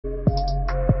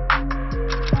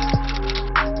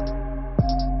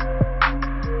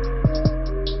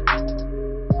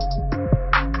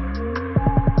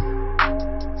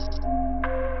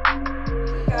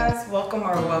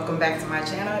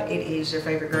It is your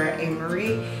favorite girl,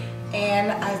 A.MaRee,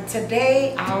 and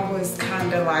today I was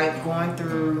kind of like going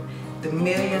through the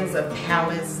millions of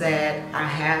palettes that I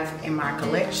have in my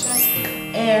collection,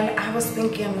 and I was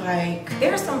thinking like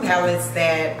there are some palettes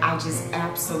that I just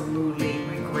absolutely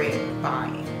regret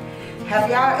buying. Have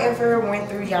y'all ever went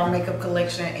through y'all makeup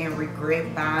collection and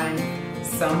regret buying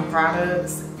some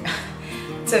products?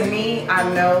 To me,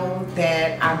 I know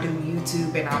that I do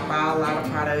YouTube and I buy a lot of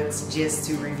products just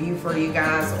to review for you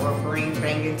guys or bring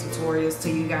banging tutorials to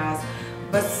you guys.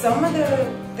 But some of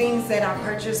the things that I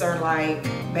purchase are like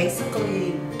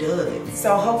basically duds.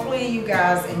 So hopefully you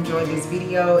guys enjoy this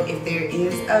video. If there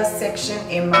is a section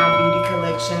in my beauty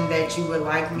collection that you would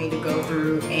like me to go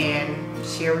through and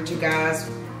share with you guys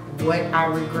what I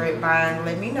regret buying,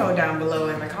 let me know down below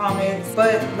in the comments.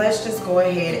 But let's just go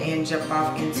ahead and jump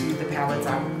off into the palettes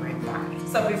I regret buying.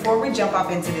 So before we jump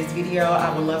off into this video,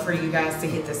 I would love for you guys to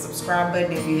hit the subscribe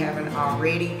button if you haven't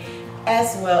already,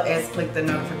 as well as click the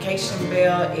notification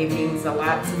bell. It means a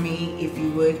lot to me. If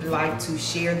you would like to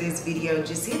share this video,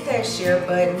 just hit that share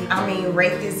button.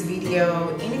 Rate this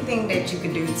video, anything that you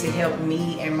can do to help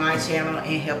me and my channel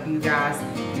and help you guys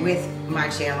with my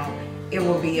channel, it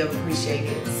will be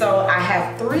appreciated. So I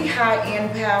have 3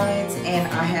 high-end palettes and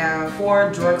I have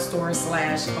 4 drugstore /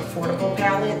 affordable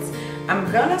palettes. I'm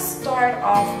gonna start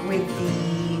off with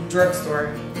the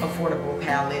drugstore affordable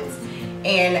palettes.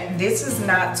 And this is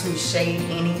not to shade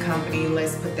any company,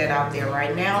 let's put that out there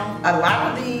right now. A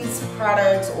lot of these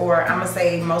products, or I'm gonna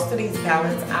say most of these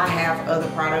palettes, I have other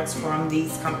products from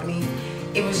these companies.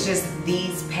 It was just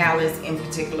these palettes in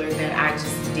particular that I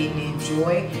just didn't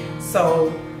enjoy.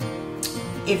 So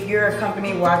if you're a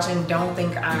company watching, don't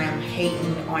think I am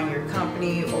hating on your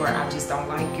company or I just don't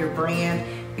like your brand,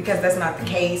 because that's not the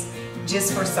case.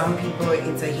 Just for some people,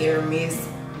 it's a hit or miss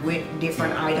with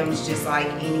different items, just like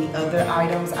any other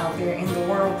items out there in the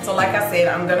world. So like I said,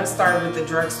 I'm gonna start with the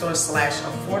drugstore /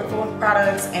 affordable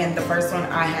products, and the first one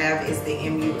I have is the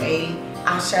MUA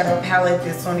eyeshadow palette.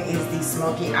 This one is the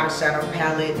smoky eyeshadow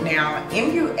palette. Now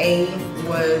MUA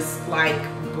was like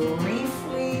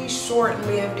briefly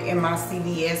short-lived in my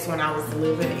CVS when I was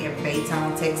living in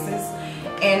Baytown, Texas,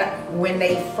 and when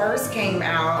they first came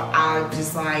out, I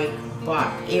just like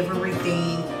bought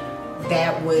everything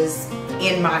that was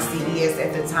in my CVS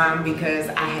at the time because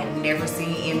I had never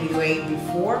seen MUA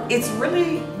before. It's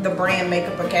really the brand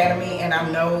Makeup Academy, and I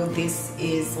know this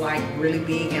is like really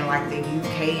big in like the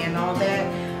UK and all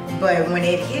that, but when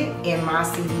it hit in my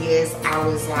CVS, I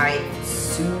was like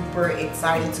super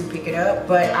excited to pick it up.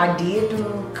 But I did do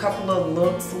a couple of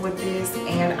looks with this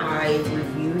and I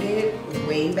reviewed it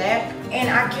way back and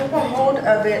I kept a hold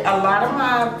of it. A lot of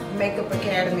my Makeup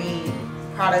Academy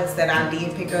products that I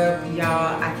did pick up,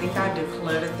 y'all, I think I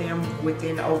decluttered them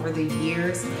within over the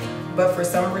years, but for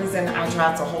some reason I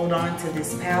tried to hold on to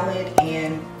this palette,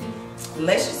 and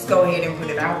let's just go ahead and put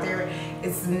it out there.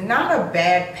 It's not a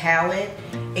bad palette,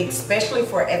 especially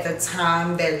for at the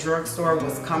time that drugstore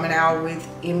was coming out with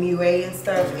MUA and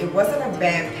stuff. It wasn't a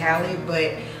bad palette,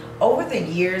 but over the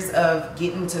years of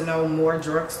getting to know more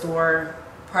drugstore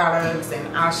products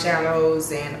and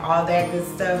eyeshadows and all that good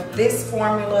stuff, this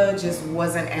formula just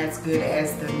wasn't as good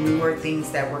as the newer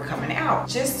things that were coming out.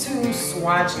 Just to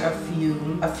swatch a few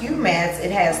mattes,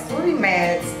 it has 3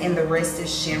 mattes and the rest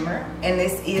is shimmer, and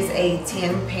this is a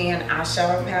 10 pan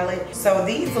eyeshadow palette. So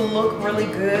these look really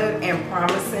good and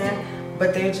promising,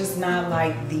 but they're just not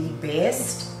like the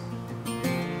best.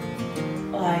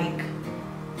 Like,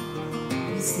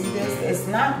 you see this? It's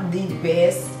not the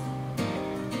best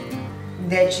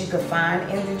that you could find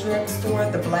in the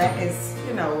drugstore. The black is,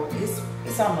 you know,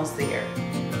 it's almost there,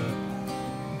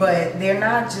 but they're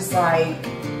not just like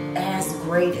as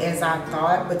great as I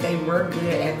thought, but they were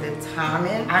good at the time.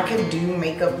 And I could do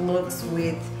makeup looks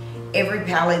with every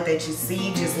palette that you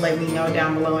see. Just let me know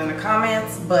down below in the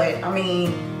comments. But I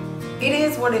mean, it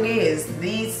is what it is.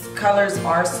 These colors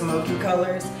are smoky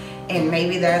colors, and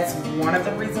maybe that's one of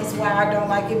the reasons why I don't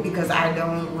like it, because I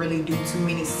don't really do too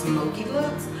many smoky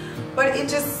looks. But it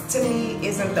just, to me,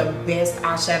 isn't the best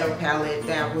eyeshadow palette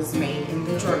that was made in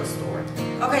the drugstore.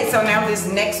 Okay, so now this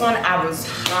next one I was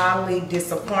highly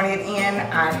disappointed in.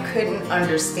 I couldn't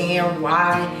understand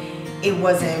why it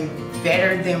wasn't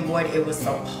better than what it was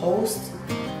supposed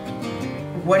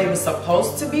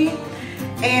to be.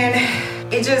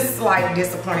 And it just like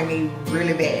disappointed me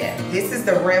really bad. This is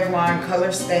the Revlon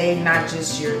Color Stay Not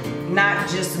Just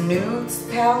Nudes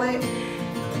palette.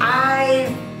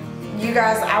 You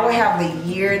guys, I will have the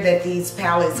year that these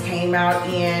palettes came out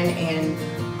in and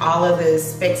all of the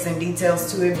specs and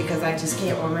details to it, because I just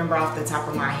can't remember off the top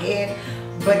of my head.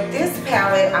 But this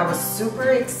palette, I was super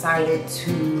excited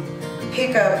to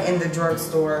pick up in the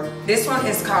drugstore. This one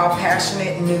is called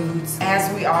Passionate Nudes.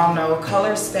 As we all know,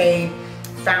 Color Stay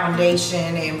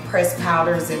foundation and pressed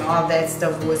powders and all that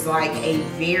stuff was like a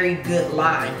very good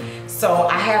line. So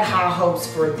I had high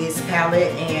hopes for this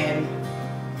palette,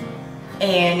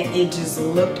 and it just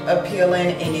looked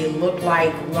appealing, and it looked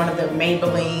like one of the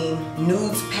Maybelline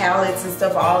nudes palettes and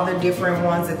stuff, all the different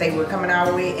ones that they were coming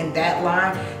out with in that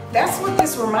line. That's what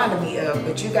this reminded me of.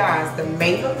 But you guys, the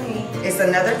Maybelline is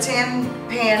another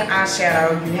 10-pan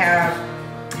eyeshadow. You have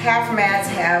half mattes,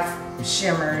 half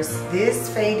shimmers. This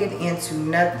faded into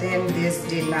nothing. This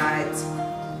did not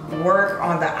work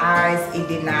on the eyes. It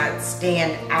did not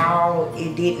stand out.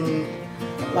 It didn't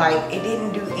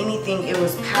do anything. It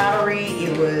was powdery.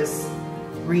 It was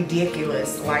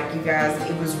ridiculous. Like, you guys,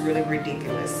 it was really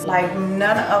ridiculous. Like,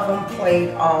 none of them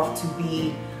played off to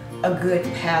be a good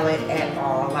palette at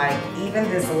all. Like, even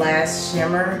this last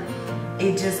shimmer,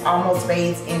 it just almost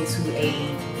fades into a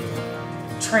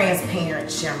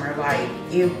transparent shimmer. Like,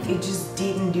 it just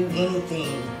didn't do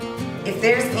anything. If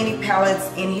there's any palettes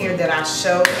in here that I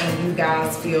showed and you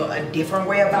guys feel a different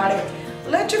way about it,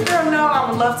 let your girl know. I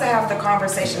would love to have the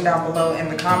conversation down below in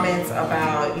the comments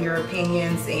about your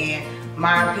opinions and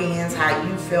my opinions, how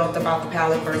you felt about the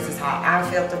palette versus how I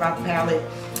felt about the palette.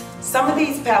 Some of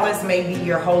these palettes may be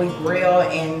your holy grail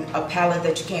and a palette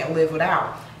that you can't live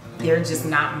without. They're just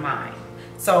not mine.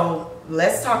 So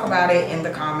let's talk about it in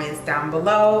the comments down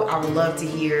below. I would love to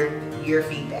hear your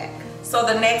feedback. So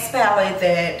the next palette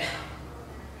that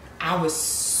I was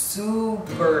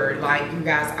super, like, you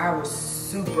guys, I was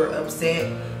super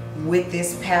upset with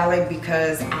this palette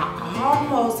because I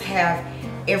almost have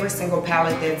every single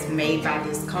palette that's made by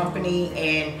this company,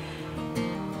 and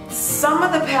some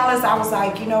of the palettes I was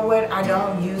like, you know what, I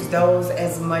don't use those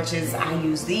as much as I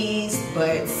use these,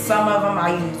 but some of them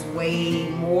I use way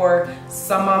more.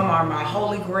 Some of them are my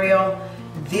holy grail.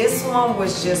 This one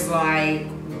was just like,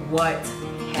 what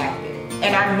happened?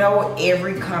 And I know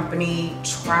every company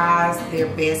tries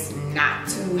their best not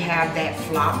to have that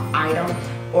flop item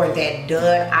or that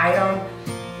dud item,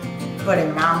 but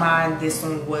in my mind, this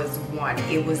one was one.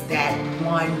 It was that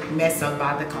one mess up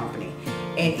by the company.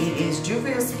 And it is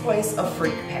Juvia's Place a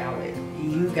Freak palette.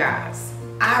 You guys,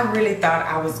 I really thought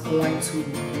I was going to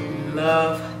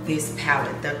love this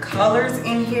palette. The colors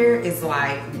in here is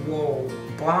like, whoa,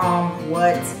 bomb,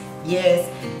 what? Yes,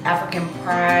 African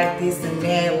pride, this and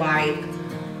that, like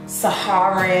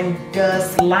Saharan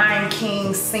dust, Lion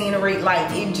King scenery,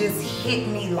 like it just hit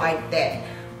me like that.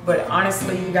 But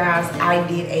honestly, you guys, I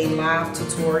did a live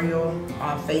tutorial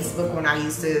on Facebook when I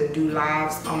used to do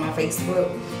lives on my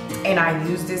Facebook, and I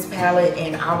used this palette,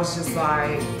 and I was just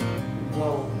like,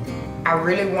 whoa. I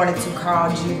really wanted to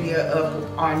call Juvia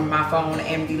up on my phone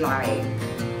and be like,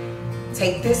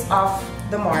 take this off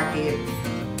the market,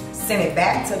 send it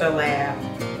back to the lab,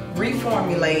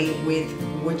 reformulate with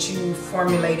what you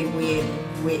formulated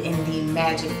with in the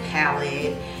Magic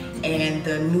palette and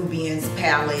the Nubians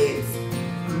palettes.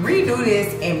 Redo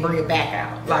this and bring it back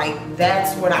out. Like,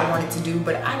 that's what I wanted to do,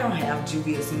 but I don't have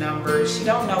Juvia's number. She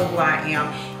don't know who I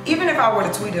am. Even if I would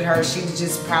have tweeted her, she'd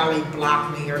just probably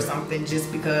block me or something,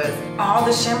 just because all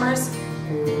the shimmers,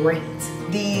 great.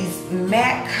 These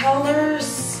matte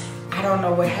colors, I don't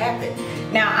know what happened.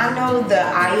 Now, I know the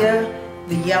Aya,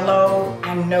 the yellow,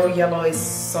 I know yellow is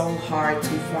so hard to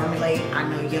formulate. I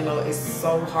know yellow is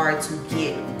so hard to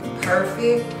get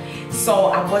perfect. So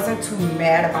I wasn't too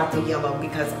mad about the yellow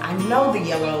because I know the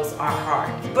yellows are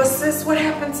hard. But sis, what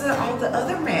happened to all the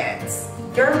other mattes?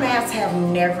 Their mattes have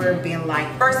never been like,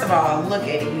 first of all, look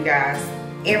at it, you guys.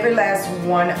 Every last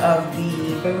one of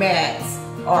the mattes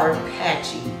are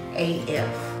patchy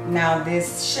AF. Now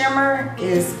this shimmer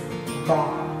is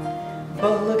bomb.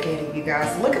 But look at it, you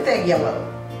guys. Look at that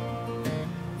yellow.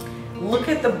 Look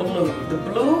at the blue. The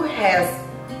blue has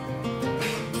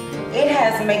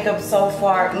makeup so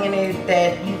far in it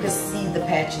that you can see the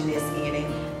patchiness in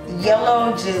it.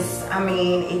 Yellow just, I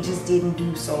mean, it just didn't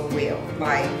do so well,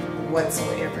 like,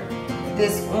 whatsoever.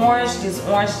 This orange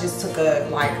just took a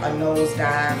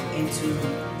nosedive into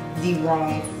the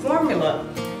wrong formula.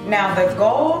 Now the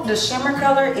gold, the shimmer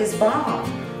color is bomb.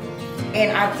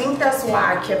 And I think that's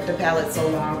why I kept the palette so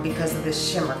long, because of the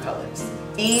shimmer colors.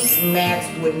 These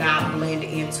mattes would not blend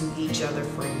into each other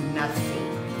for nothing.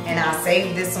 And I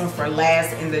saved this one for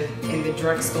last in the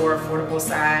drugstore affordable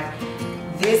side.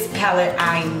 This palette,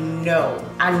 I know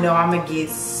I'm gonna get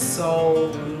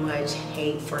so much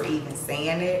hate for even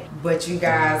saying it, but you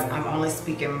guys, I'm only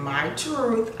speaking my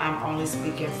truth. I'm only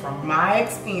speaking from my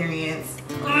experience.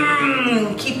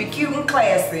 Keep it cute and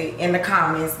classy in the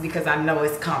comments, because I know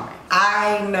it's coming.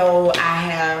 I know I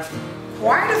have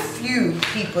quite a few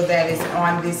people that is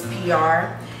on this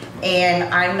PR,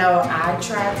 and I know I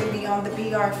tried to be on the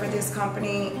PR for this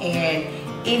company, and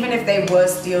even if they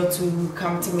was still to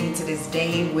come to me to this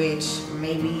day, which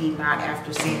maybe not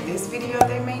after seeing this video,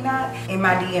 they may not, in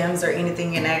my DMs or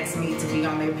anything and ask me to be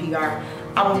on their PR,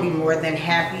 I would be more than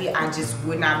happy. I just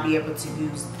would not be able to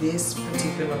use this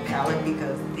particular palette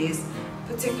because this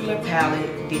particular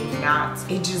palette did not,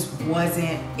 it just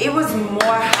wasn't, it was more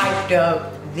hyped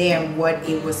up than what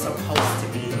it was supposed to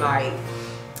be. Like,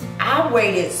 I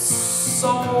waited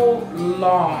so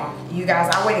long, you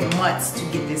guys. I waited months to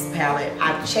get this palette.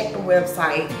 I checked the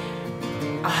website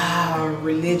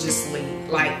religiously,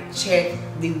 like checked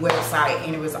the website,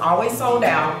 and it was always sold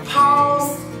out.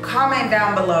 Pause, comment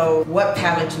down below what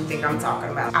palette you think I'm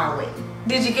talking about. I'll wait.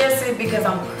 Did you guess it? Because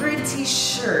I'm pretty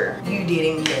sure you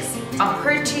didn't guess it. I'm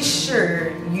pretty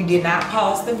sure you did not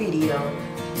pause the video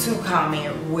to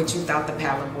comment what you thought the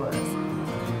palette was.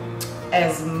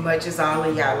 As much as all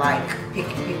of y'all like, pick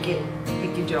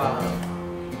your jaw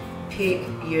up. Pick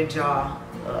your jaw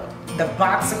up. The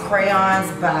box of crayons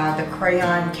by the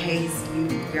crayon case, you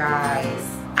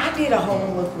guys. I did a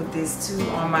whole look with this too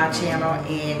on my channel,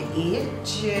 and it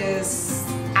just,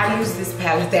 I used this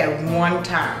palette that one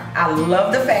time. I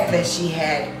love the fact that she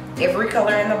had every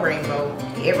color in the rainbow,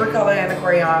 every color in the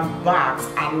crayon box.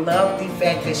 I love the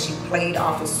fact that she played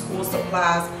off of school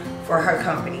supplies for her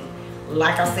company.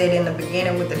 Like I said in the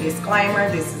beginning with the disclaimer,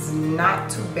 this is not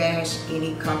to bash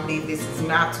any company. This is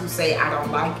not to say I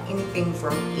don't like anything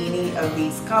from any of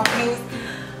these companies.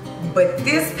 But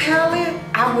this palette,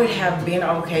 I would have been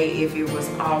okay if it was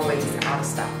always out of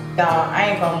stock. Y'all, I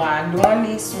ain't gonna lie, doing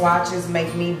these swatches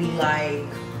make me be like,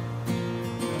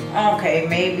 okay,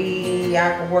 maybe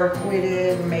I could work with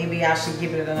it. Maybe I should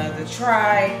give it another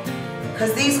try.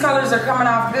 Because these colors are coming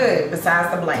off good,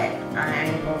 besides the black. I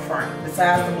ain't gonna front,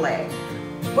 besides the black.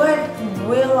 But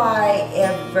will I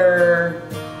ever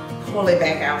pull it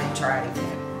back out and try it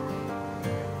again?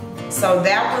 So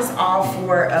that was all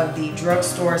 4 of the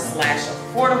drugstore /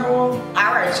 affordable.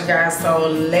 Alright, you guys, so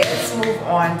let's move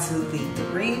on to the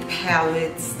 3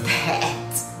 palettes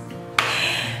that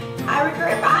I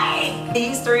regret buying.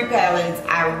 These 3 palettes,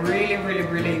 I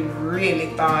really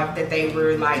thought that they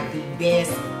were like the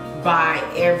best buy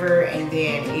ever, and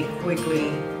then it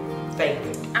quickly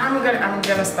faded. I'm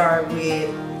gonna start with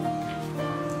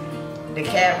the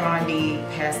Kat Von D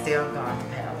Pastel Goth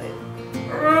palette.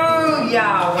 Ooh,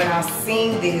 y'all, when I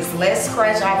seen this, let's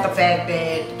scratch out the fact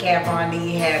that Kat Von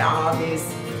D had all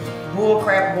this bull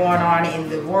crap going on in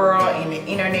the world and the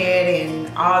internet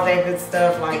and all that good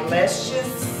stuff. Like, let's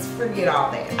just forget all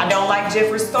that. I don't like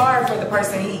Jeffree Star for the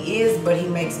person he is, but he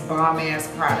makes bomb ass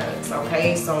products,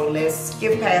 okay? So let's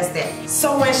skip past that.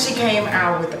 So when she came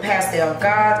out with the Pastel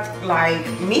Goth, like,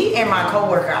 me and my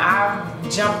coworker, I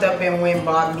jumped up and went and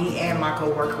bought me and my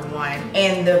coworker one.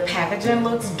 And the packaging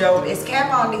looks dope. It's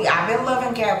Kat Von D. I've been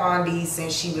loving Kat Von D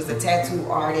since she was a tattoo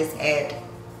artist at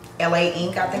LA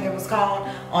Ink, I think it was called,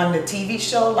 on the TV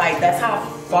show. Like, that's how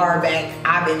far back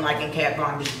I've been liking Kat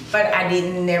Von D. But I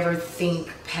didn't never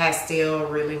think pastel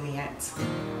really meant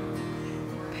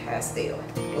pastel.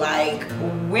 Like,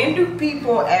 when do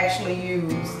people actually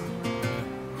use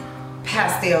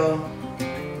pastel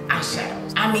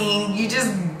eyeshadows? I mean, you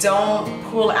just don't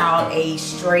pull out a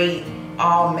straight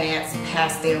all matte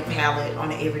pastel palette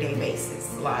on an everyday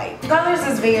basis. Like, colors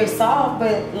is very soft,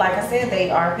 but like I said, they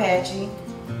are patchy.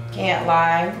 Can't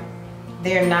lie.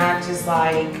 They're not just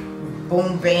like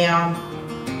boom bam,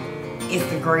 it's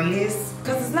the greatest,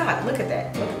 because it's not. Look at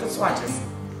that. Look at the swatches.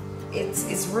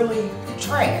 It's really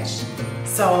trash.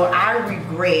 So I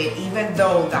regret, even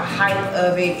though the hype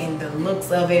of it and the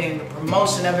looks of it and the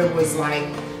promotion of it was like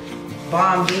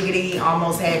bomb diggity,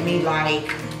 almost had me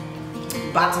like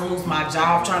about to lose my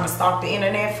job trying to stalk the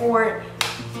internet for it.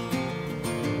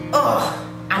 Ugh,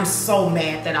 I'm so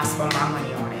mad that I spent my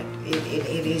money on it.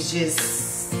 It is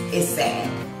just, it's sad.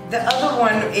 The other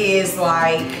one is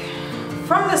like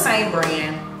from the same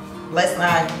brand. Let's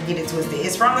not get it twisted.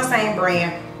 It's from the same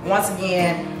brand. Once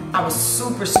again, I was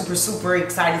super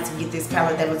excited to get this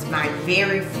palette. That was my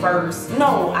very first,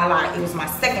 no, I lied. It was my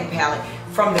second palette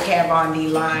from the Kat Von D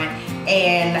line.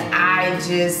 And I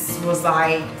just was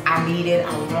like, I need it,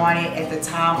 I want it. At the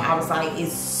time, I was like,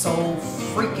 it's so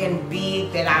freaking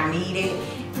big that I need it.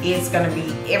 It's gonna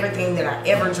be everything that I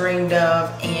ever dreamed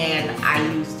of, and I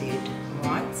used it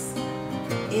once.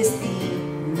 It's the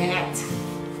Matte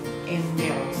and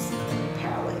Metals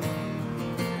palette.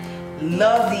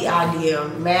 Love the idea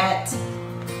of matte,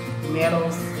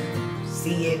 metals,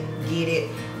 see it, get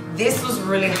it. This was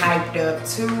really hyped up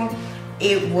too.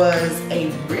 It was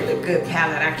a really good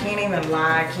palette. I can't even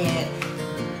lie,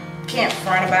 can't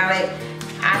front about it.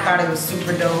 I thought it was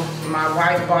super dope. My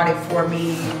wife bought it for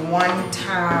me one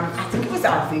time. I think it was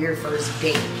our very first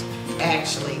date,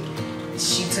 actually.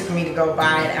 She took me to go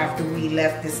buy it after we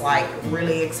left this like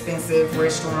really expensive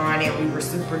restaurant and we were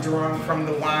super drunk from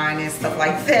the wine and stuff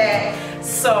like that.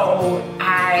 So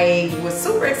I was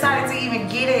super excited to even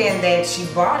get it and that she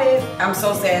bought it. I'm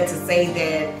so sad to say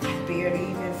that I barely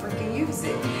even freaking use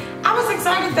it. I was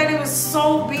excited that it was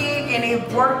so big and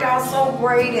it worked out so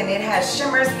great and it has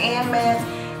shimmers and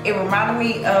mattes. It reminded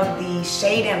me of the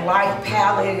Shade and Light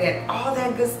palette and all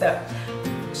that good stuff.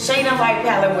 Shade and Light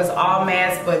palette was all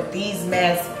mattes, but these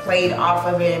mattes played off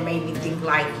of it and made me think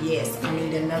like, yes, I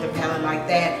need another palette like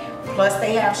that. Plus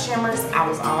they have shimmers. I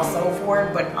was also for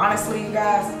it, but honestly, you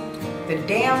guys, the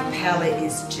damn palette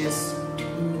is just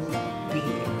too big.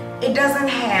 It doesn't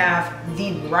have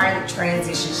the right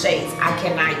transition shades. I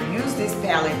cannot use this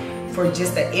palette for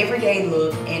just the everyday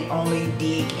look and only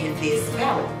dig in this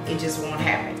palette. It just won't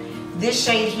happen. This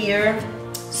shade here,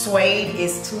 Suede,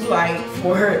 is too light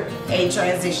for a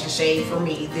transition shade for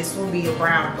me. This will be a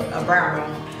brown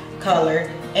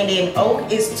color. And then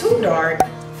Oak is too dark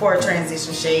for a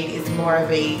transition shade. It's more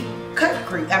of a cut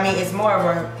crease. I mean, it's more of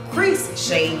a crease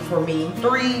shade for me.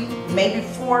 3, maybe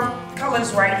 4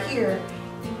 colors right here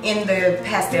in the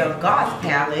Pastel Goth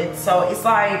palette. So it's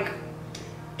like,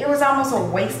 it was almost a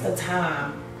waste of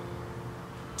time.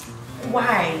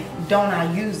 Why don't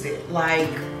I use it? Like,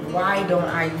 why don't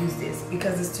I use this?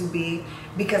 Because it's too big?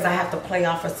 Because I have to play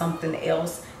off of something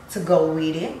else to go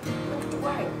with it? Look at the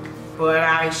white. But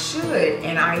I should,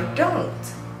 and I don't.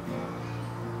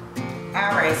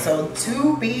 Alright, so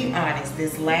to be honest,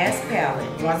 this last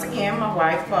palette, once again, my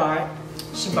wife bought.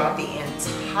 She bought the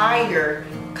entire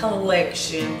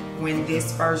collection when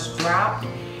this first dropped.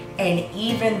 And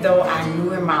even though I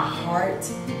knew in my heart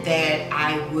that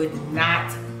I would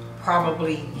not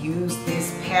probably use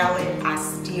this palette, I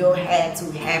still had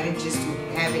to have it just to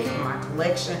have it in my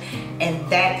collection. And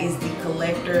that is the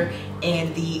collector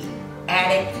and the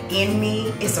addict in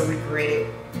me. It's a regretted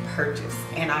purchase.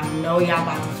 And I know y'all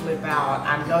about to flip out.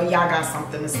 I know y'all got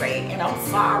something to say, and I'm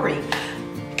sorry.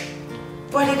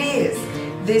 But it is.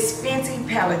 This Fenty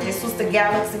palette, this was the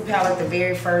Galaxy palette, the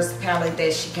very first palette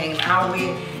that she came out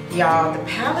with. Y'all, the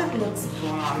palette looks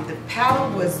bomb. The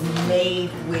palette was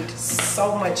made with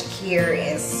so much care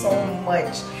and so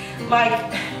much, like,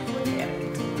 look at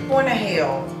it. Who in the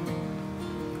hell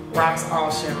rocks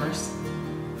all shimmers?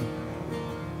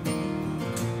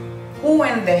 Who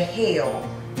in the hell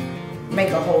make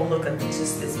a whole look of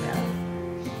just this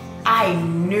palette? I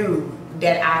knew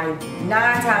that I 9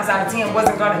 times out of 10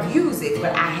 wasn't gonna use it,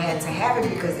 but I had to have it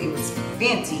because it was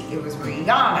Fenty, it was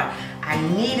Rihanna. I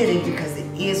needed it because it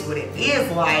is what it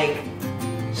is. Like,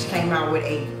 she came out with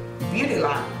a beauty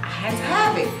line. I had to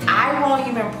have it. I won't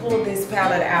even pull this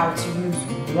palette out to use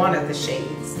one of the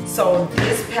shades. So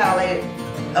this palette,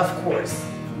 of course,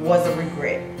 was a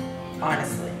regret,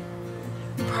 honestly.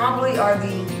 Probably are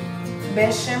the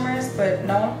best shimmers, but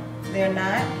no, they're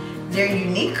not. They're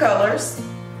unique colors.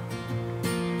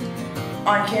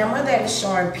 On camera, that is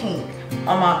showing pink.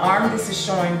 On my arm, this is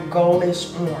showing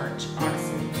goldish orange,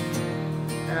 honestly.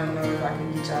 I don't know if I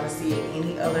can get y'all to see it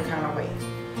any other kind of way.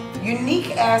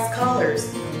 Unique ass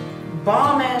colors.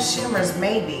 Bomb ass shimmers,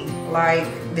 maybe. Like,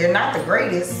 they're not the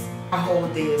greatest. I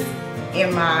hold this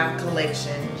in my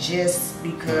collection just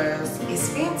because it's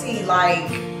Fenty.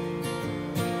 Like,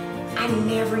 I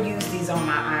never use these on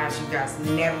my eyes, you guys.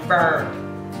 Never.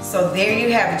 So there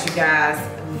you have it, you guys.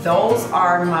 Those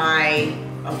are my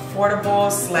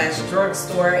affordable /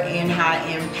 drugstore and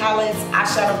high-end palettes,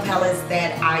 eyeshadow palettes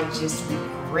that I just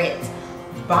regret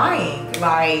buying.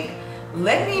 Like,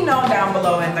 let me know down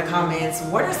below in the comments,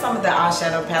 what are some of the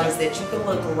eyeshadow palettes that you can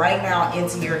look right now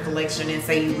into your collection and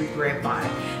say you regret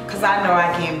buying? Because I know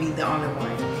I can't be the only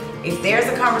one. If there's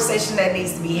a conversation that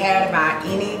needs to be had about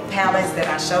any palettes that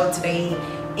I showed today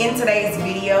in today's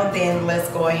video, then let's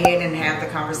go ahead and have the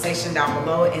conversation down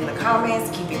below in the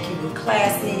comments. Keep it cute and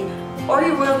classy, or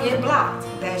you will get blocked.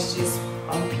 That's just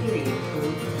on period.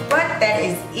 But that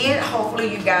is it.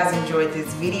 Hopefully you guys enjoyed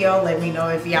this video. Let me know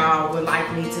if y'all would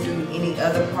like me to do any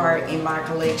other part in my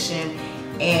collection,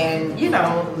 and you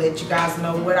know, let you guys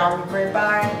know what I regret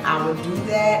buying. I will do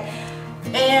that.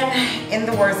 And in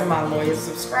the words of my loyal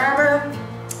subscriber,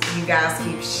 you guys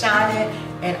keep shining,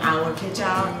 and I will catch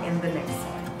y'all in the next